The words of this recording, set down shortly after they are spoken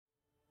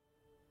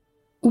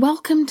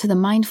Welcome to the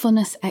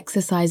Mindfulness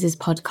Exercises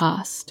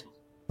podcast.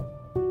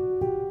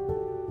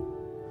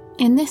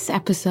 In this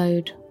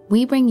episode,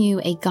 we bring you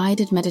a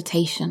guided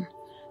meditation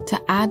to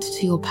add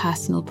to your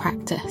personal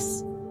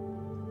practice.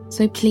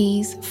 So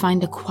please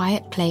find a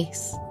quiet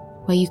place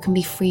where you can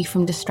be free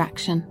from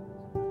distraction.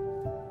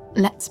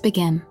 Let's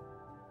begin.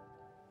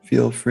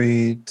 Feel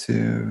free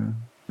to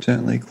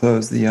gently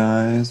close the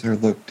eyes or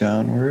look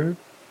downward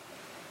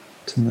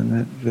to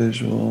limit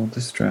visual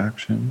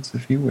distractions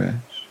if you wish.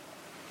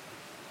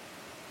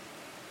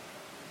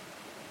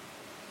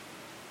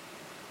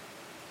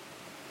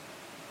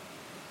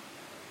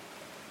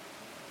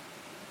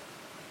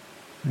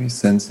 Are you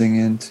sensing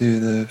into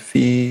the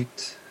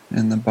feet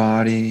and the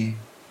body?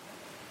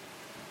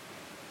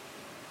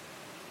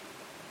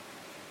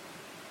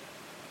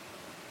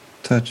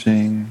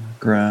 Touching the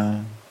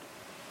ground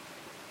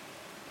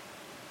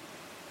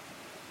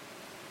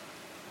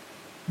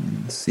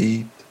and the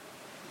seat.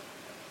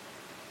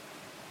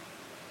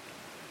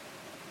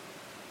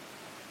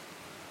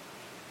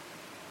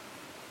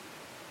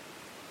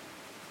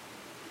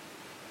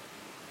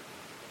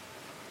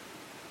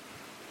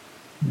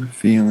 We're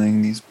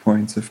feeling these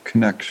points of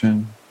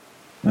connection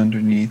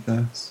underneath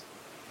us.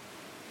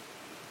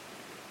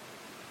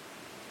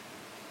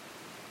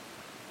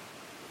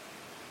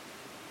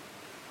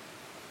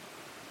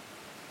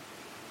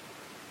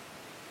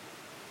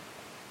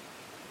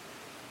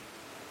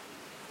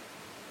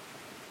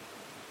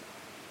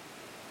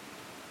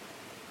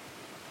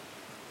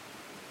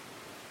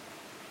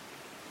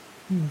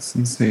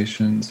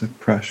 Sensations of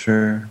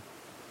pressure,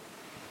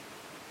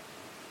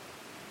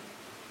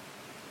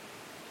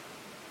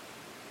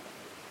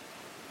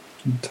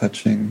 and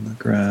touching the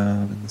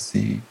ground and the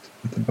seat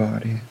with the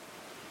body.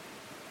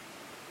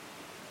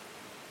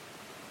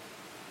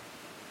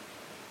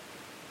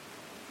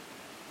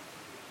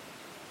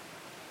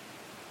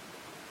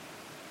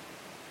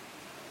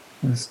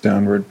 This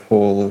downward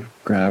pull of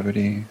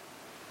gravity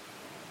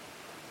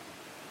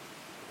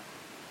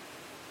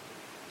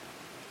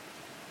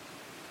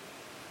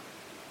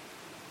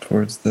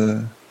towards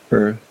the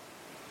earth.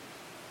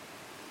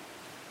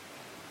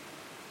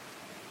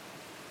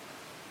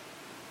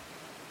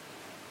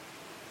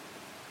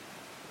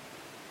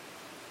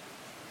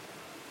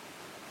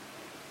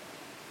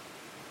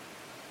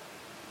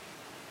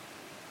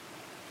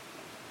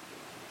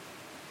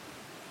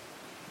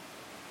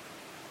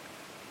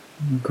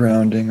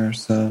 Grounding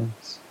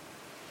ourselves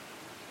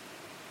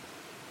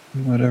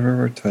in whatever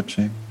we're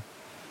touching.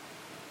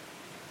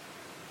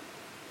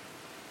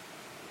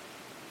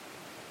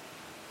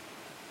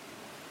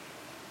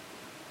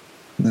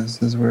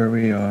 This is where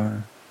we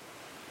are.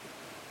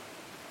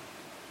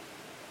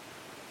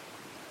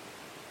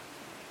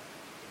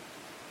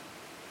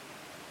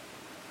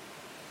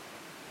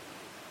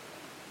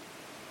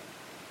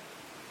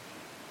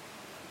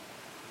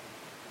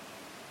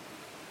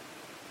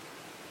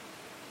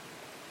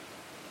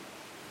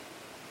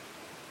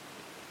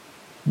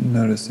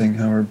 Noticing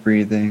how we're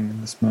breathing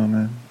in this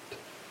moment.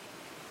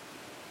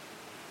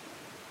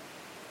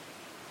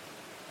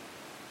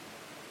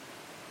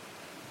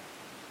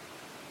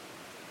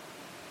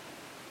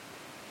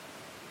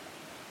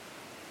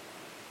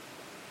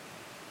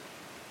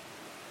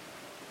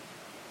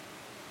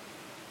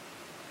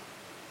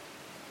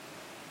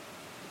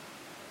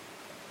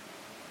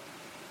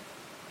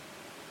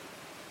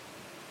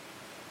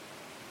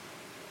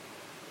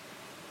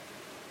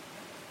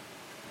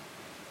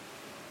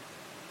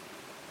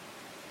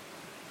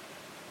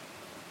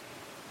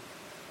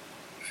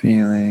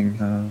 Feeling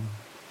how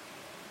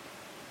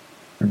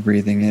we're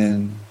breathing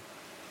in,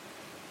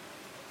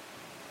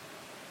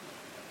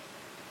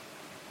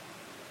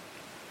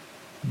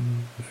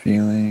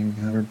 feeling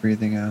how we're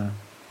breathing out.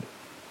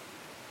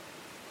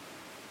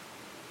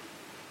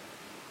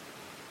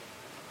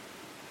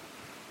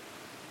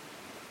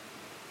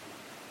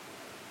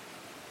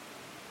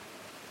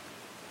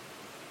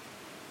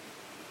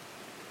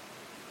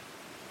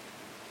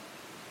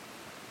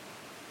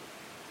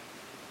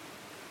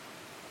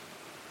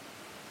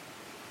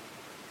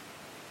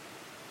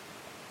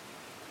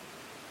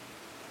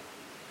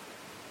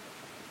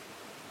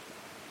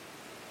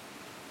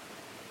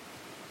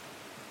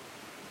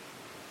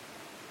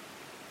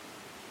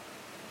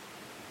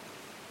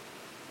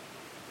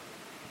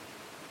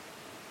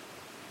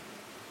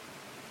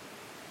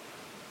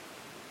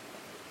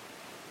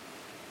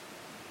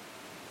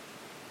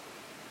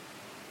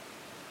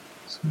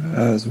 So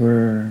as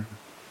we're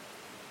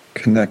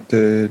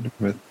connected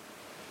with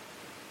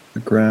the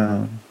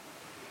ground,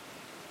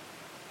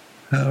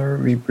 how are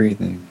we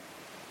breathing?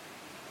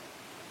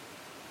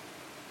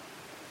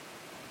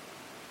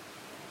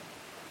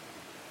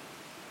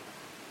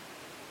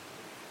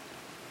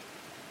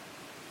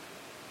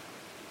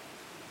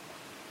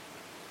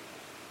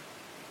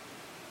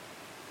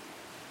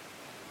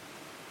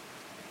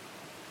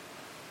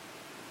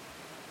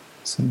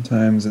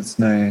 Sometimes it's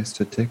nice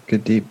to take a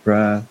deep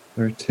breath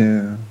or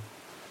two.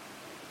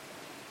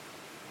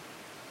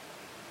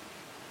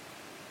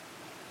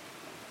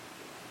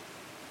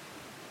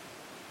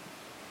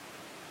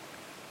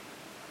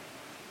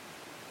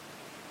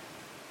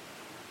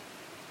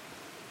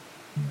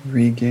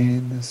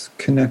 regain this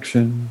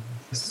connection,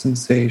 the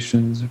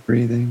sensations of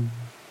breathing.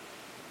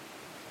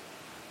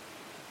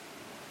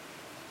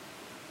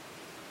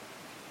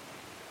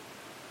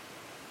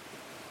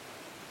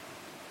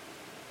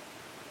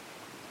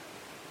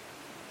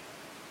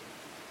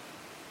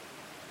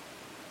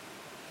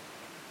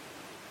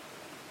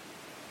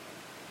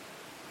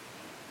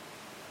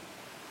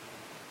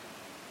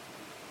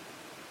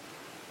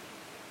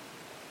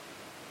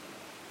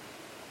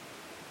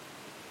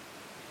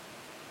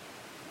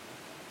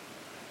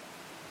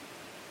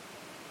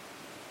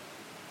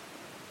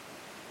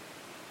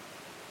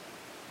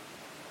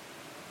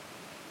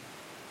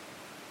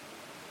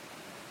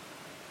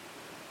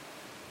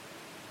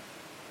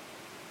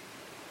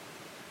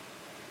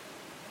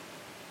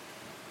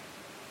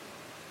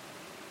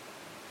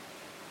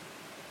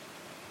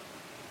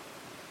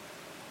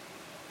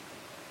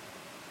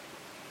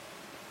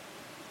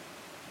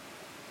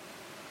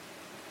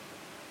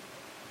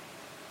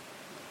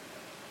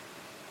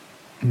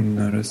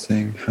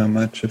 Noticing how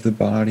much of the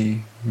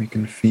body we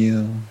can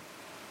feel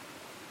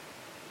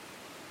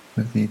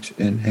with each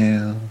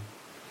inhale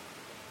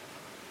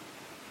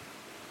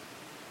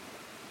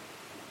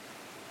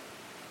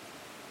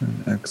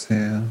and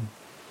exhale.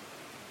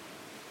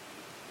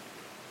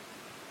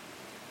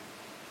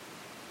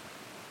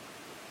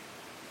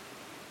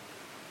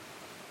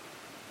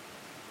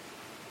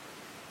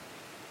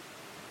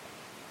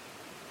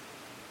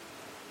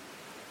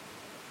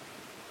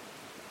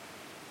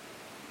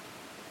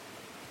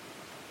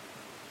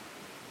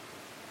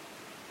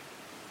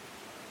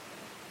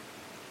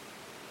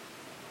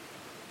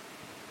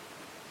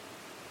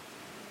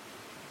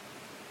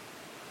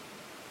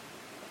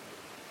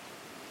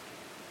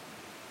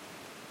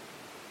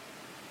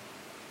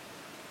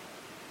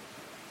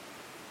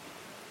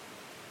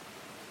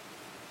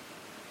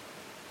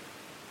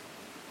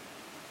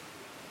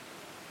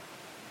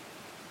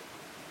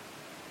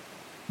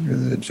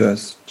 Is it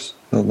just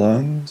the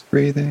lungs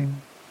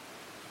breathing?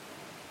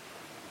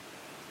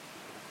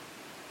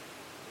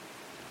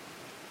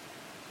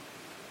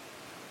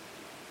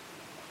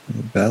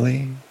 The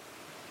belly?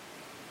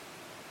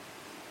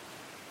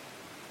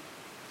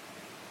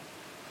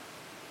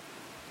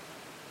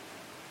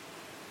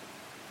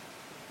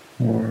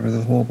 Or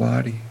the whole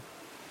body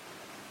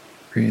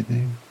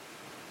breathing?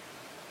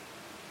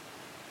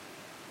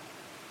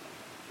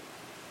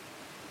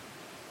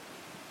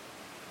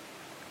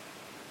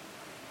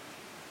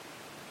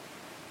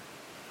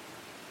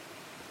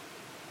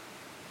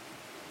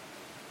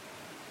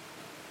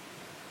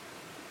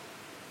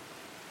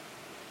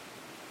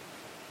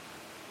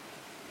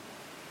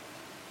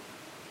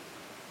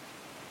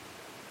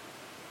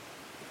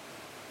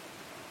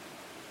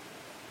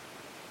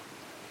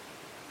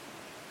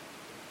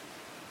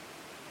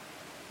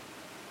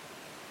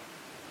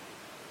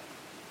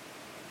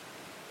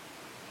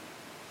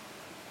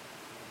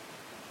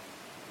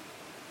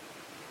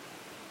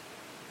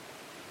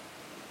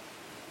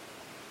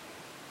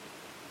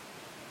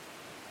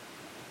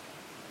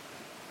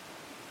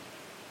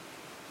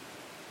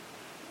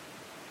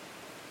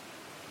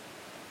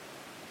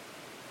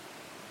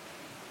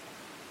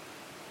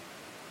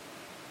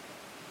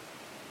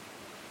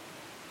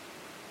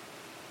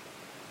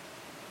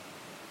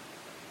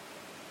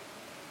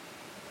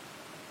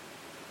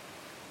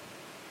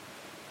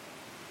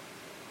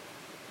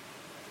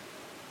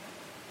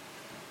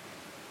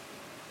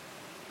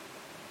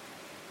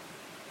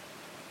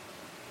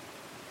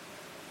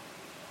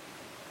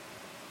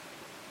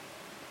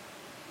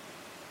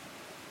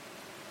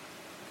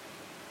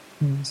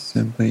 And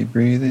simply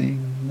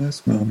breathing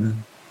this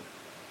moment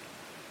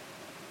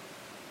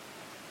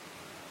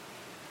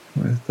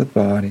with the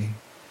body.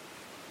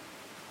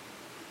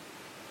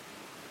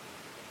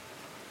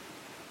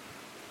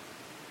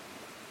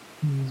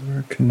 As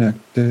we're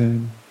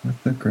connected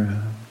with the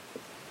ground.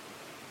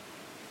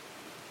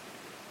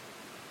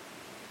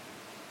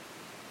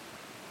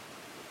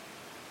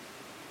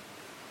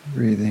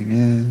 Breathing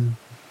in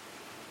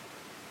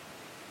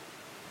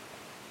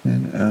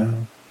and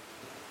out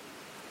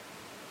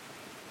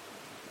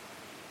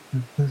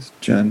with this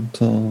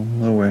gentle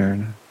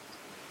awareness.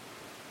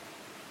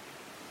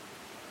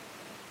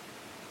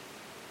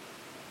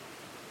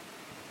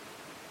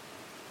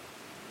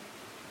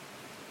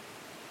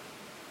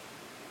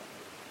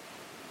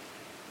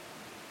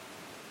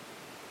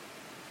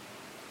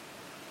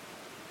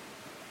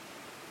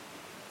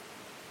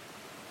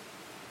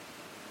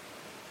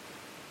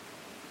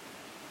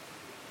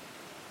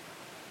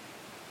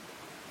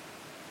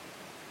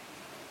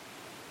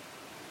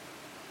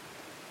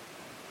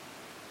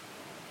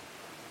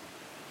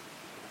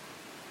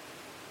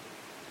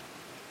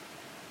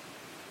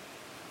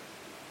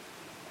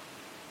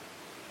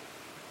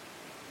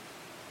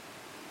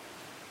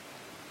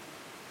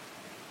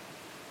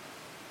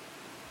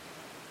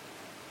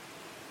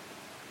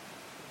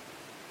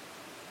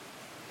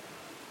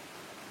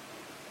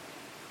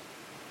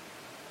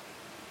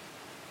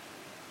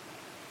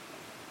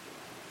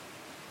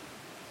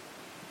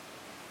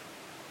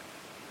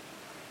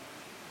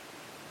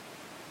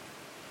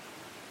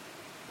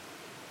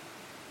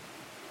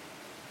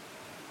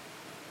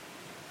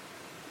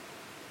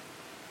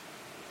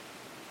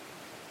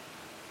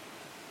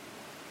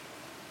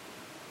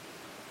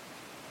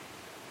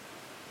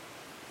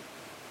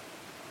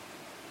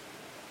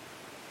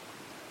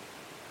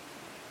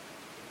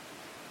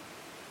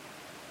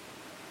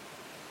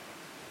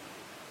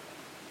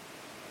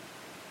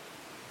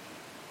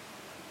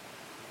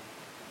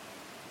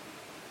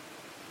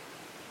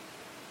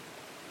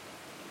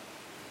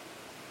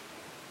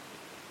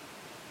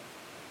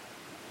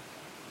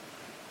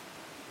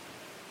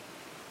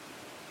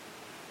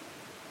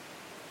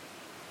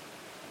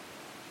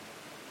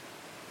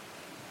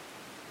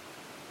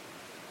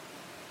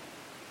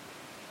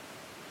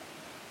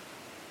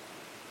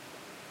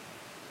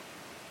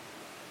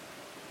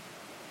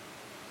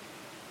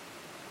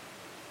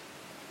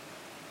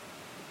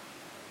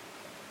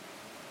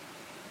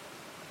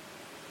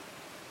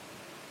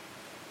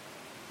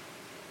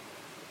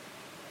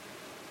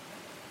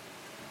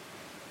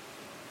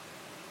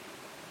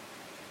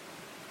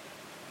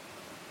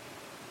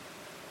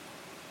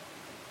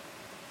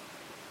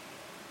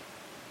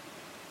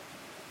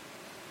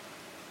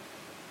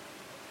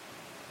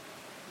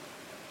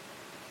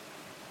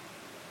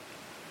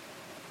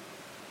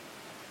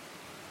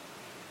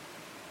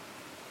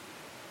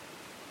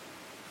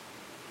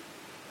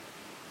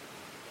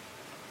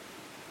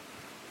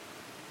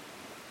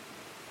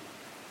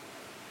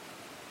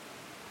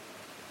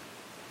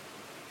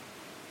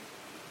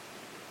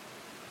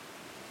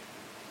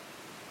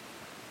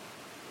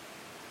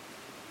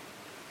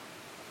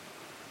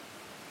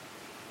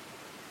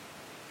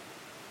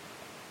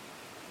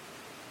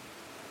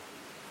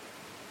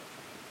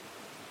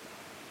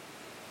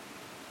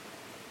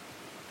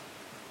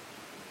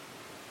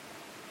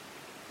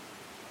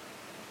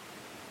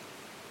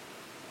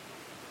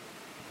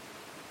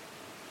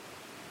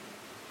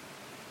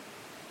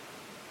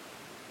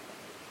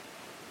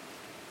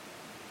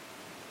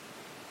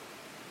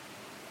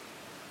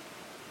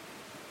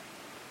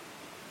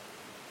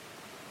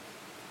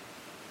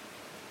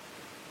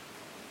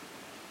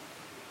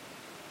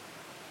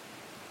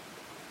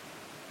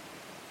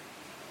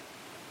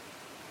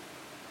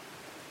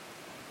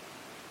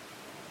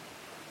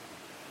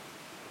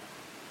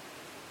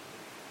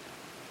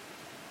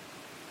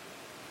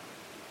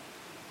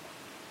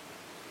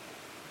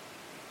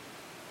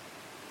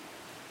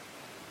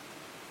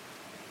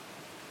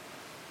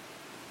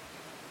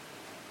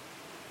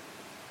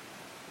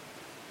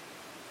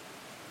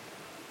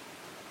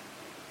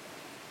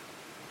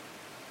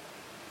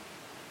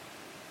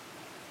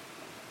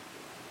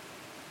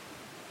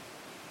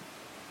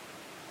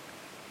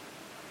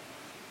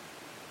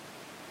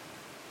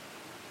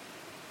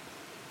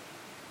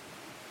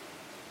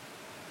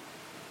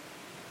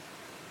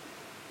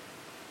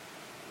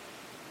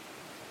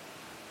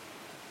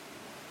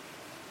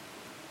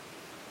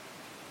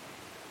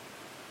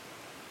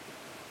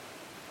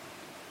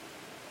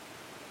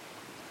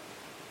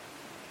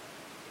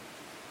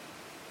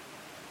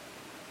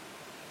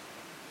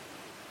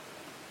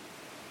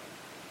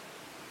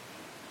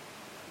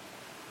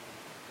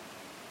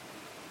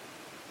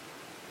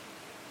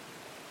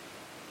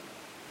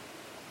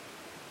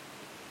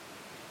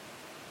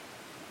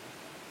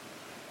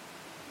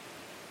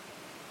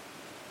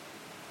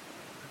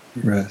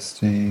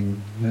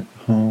 resting at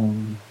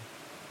home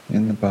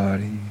in the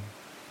body.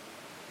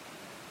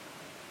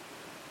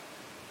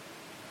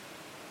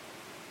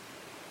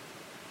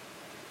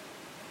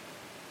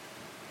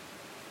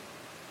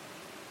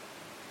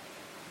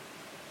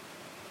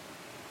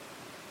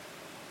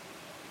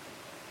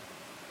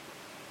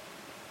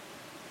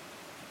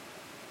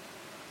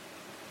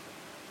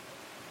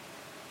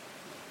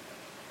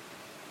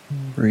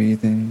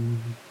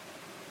 Breathing,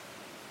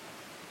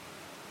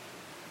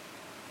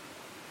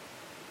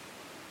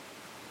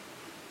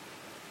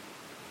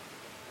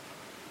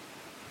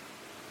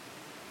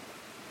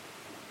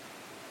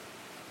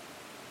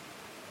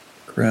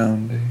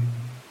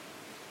 grounding,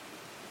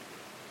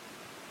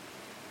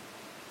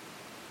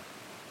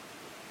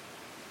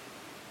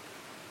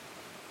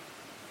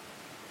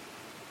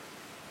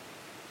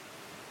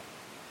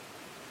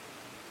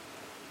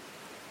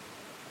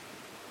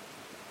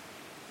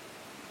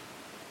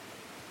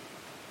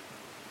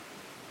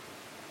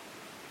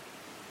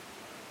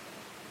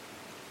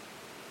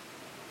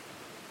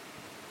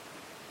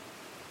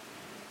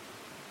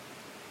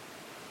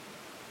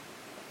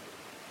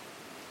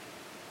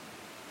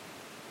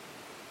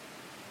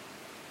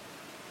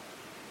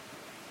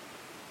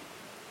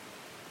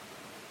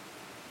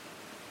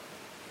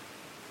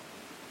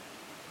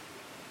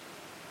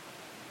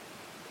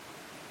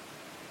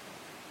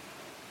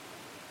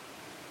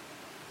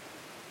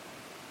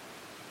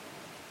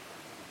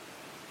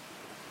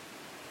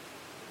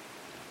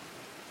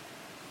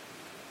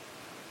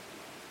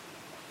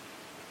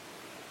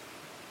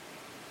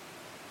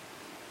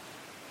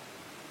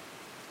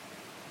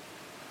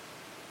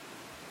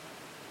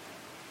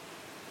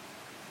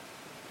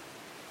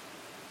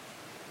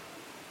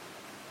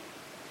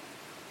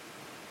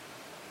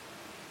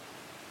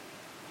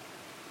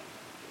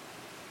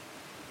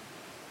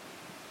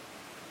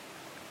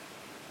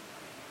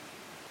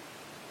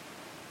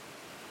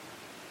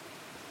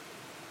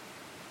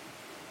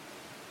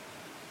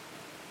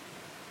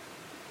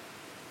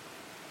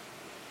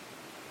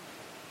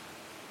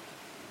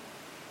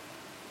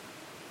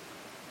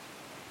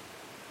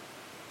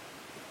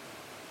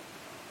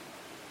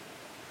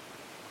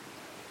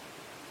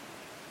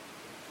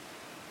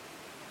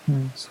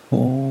 this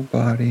whole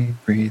body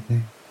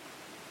breathing.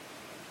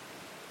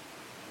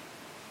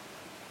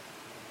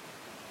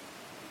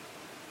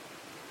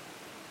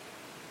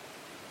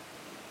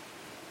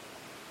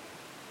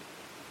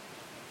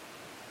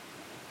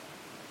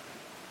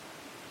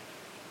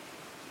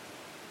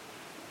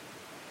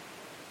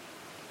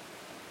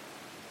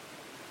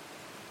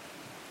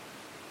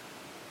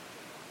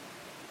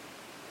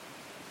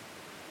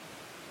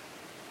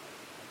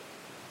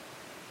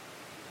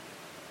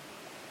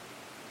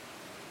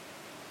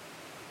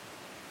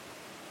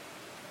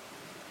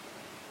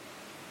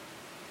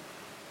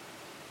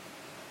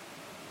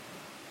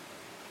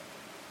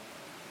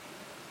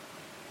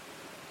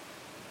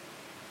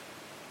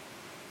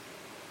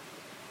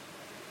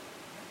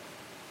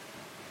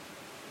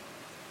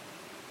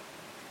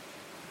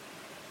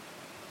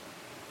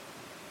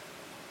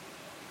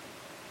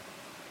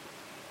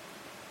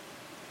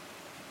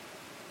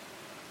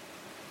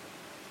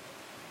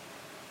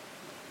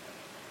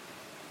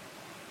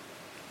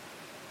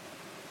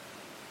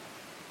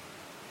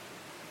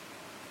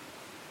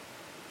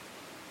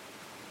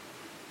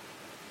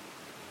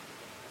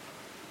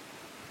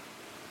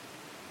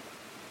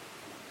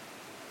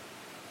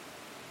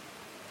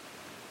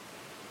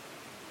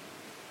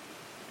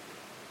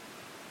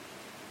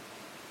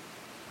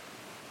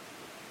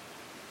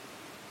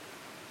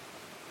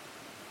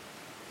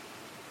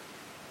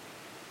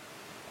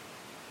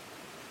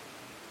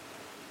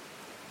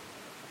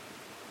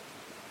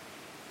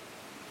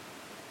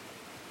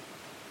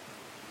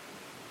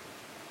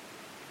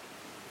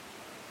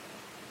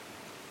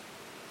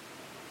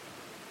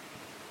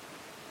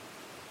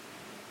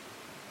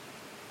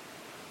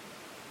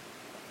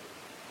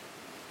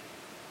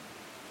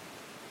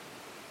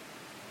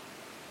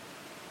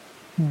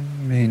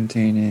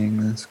 Maintaining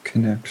this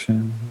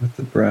connection with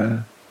the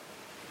breath,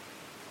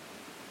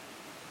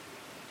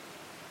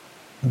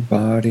 the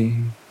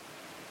body,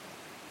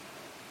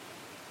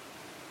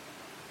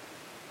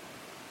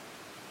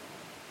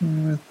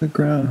 and with the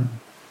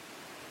ground.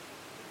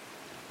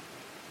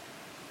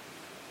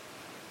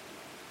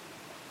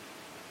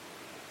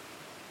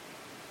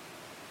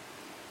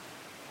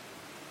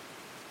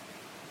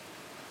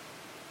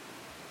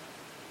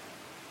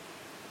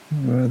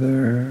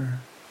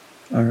 Whether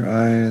our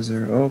eyes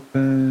are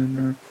open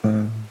or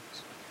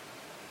closed.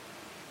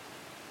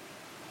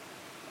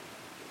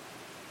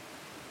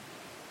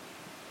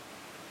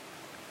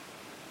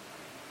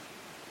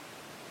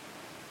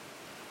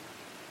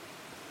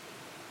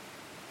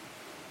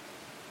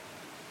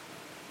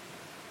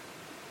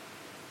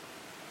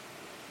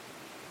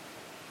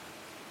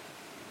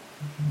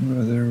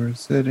 Whether we're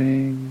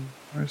sitting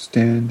or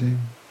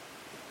standing.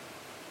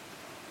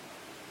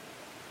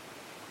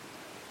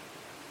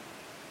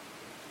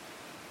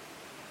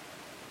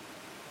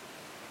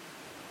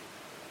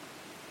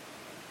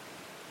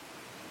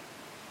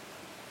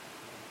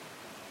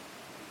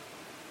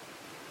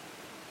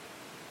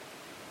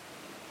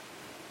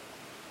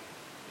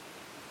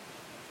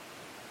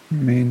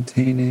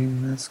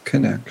 maintaining this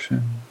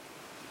connection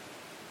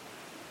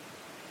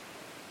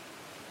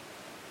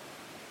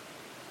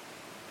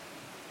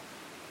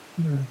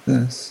with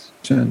this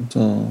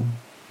gentle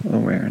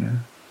awareness.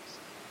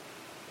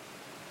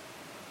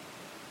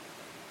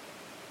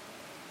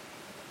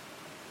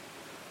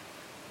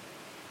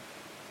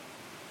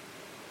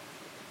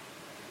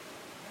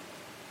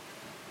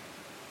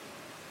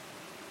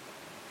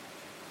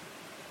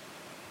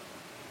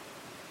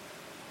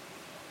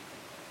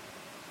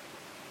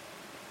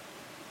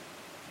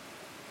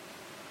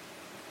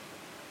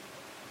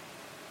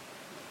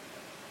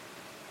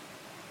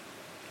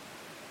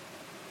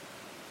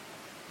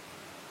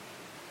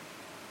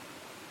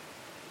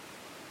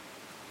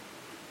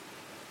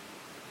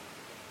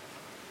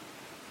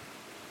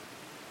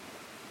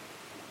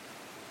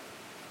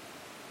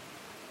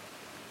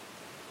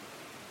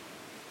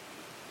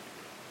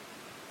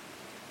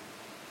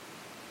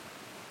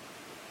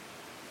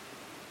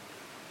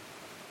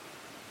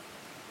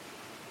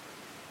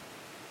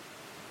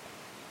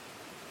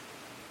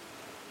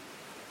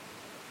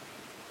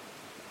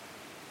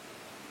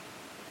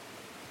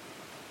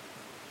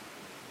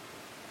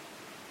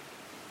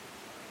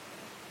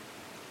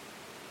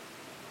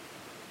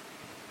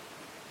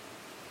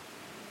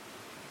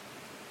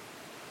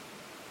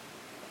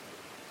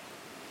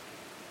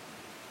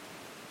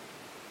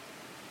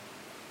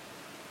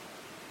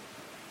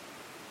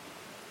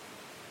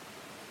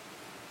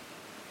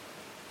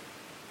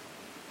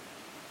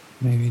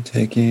 Maybe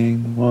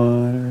taking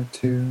 1 or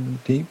 2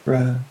 deep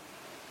breaths.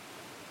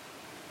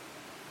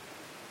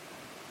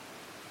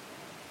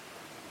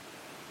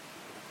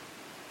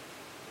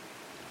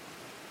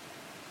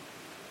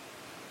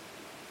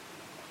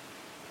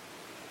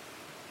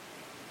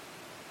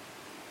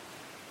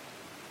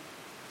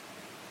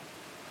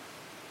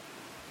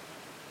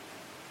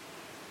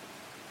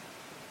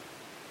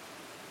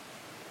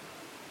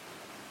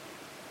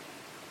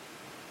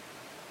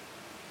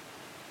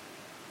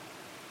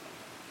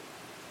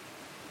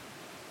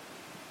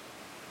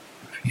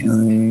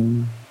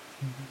 Feeling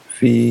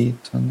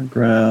feet on the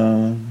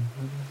ground,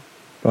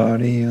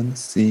 body on the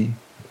seat.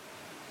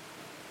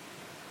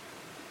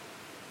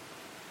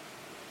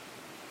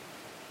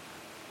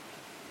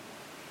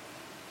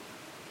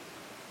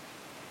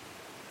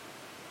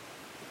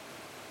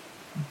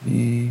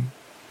 Be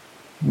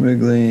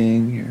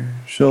wiggling your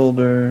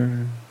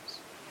shoulders,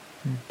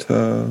 your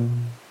toes.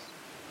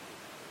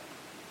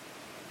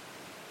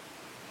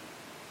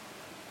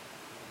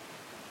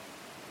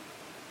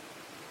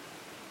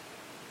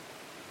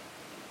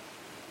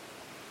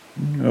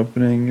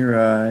 Opening your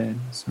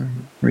eyes or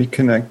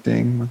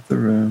reconnecting with the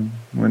room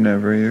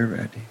whenever you're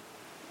ready.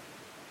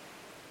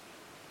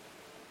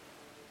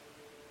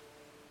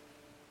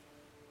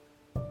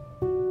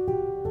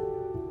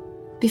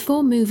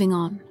 Before moving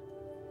on,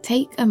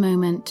 take a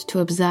moment to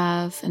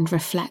observe and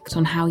reflect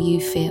on how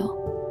you feel.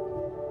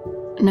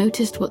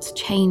 Notice what's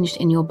changed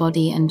in your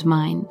body and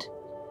mind.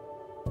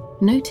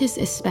 Notice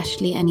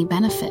especially any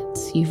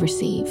benefits you've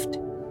received.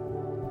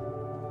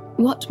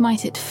 What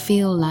might it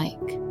feel like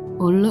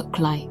or look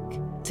like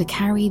to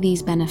carry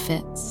these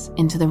benefits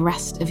into the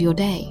rest of your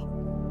day?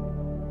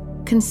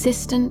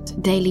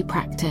 Consistent daily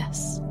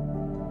practice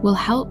will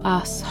help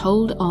us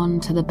hold on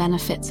to the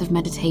benefits of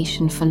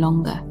meditation for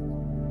longer,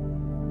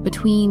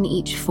 between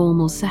each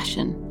formal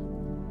session.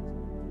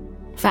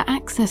 For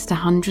access to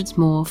hundreds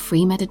more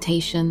free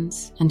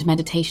meditations and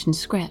meditation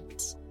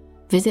scripts,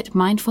 visit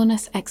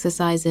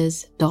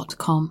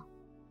mindfulnessexercises.com.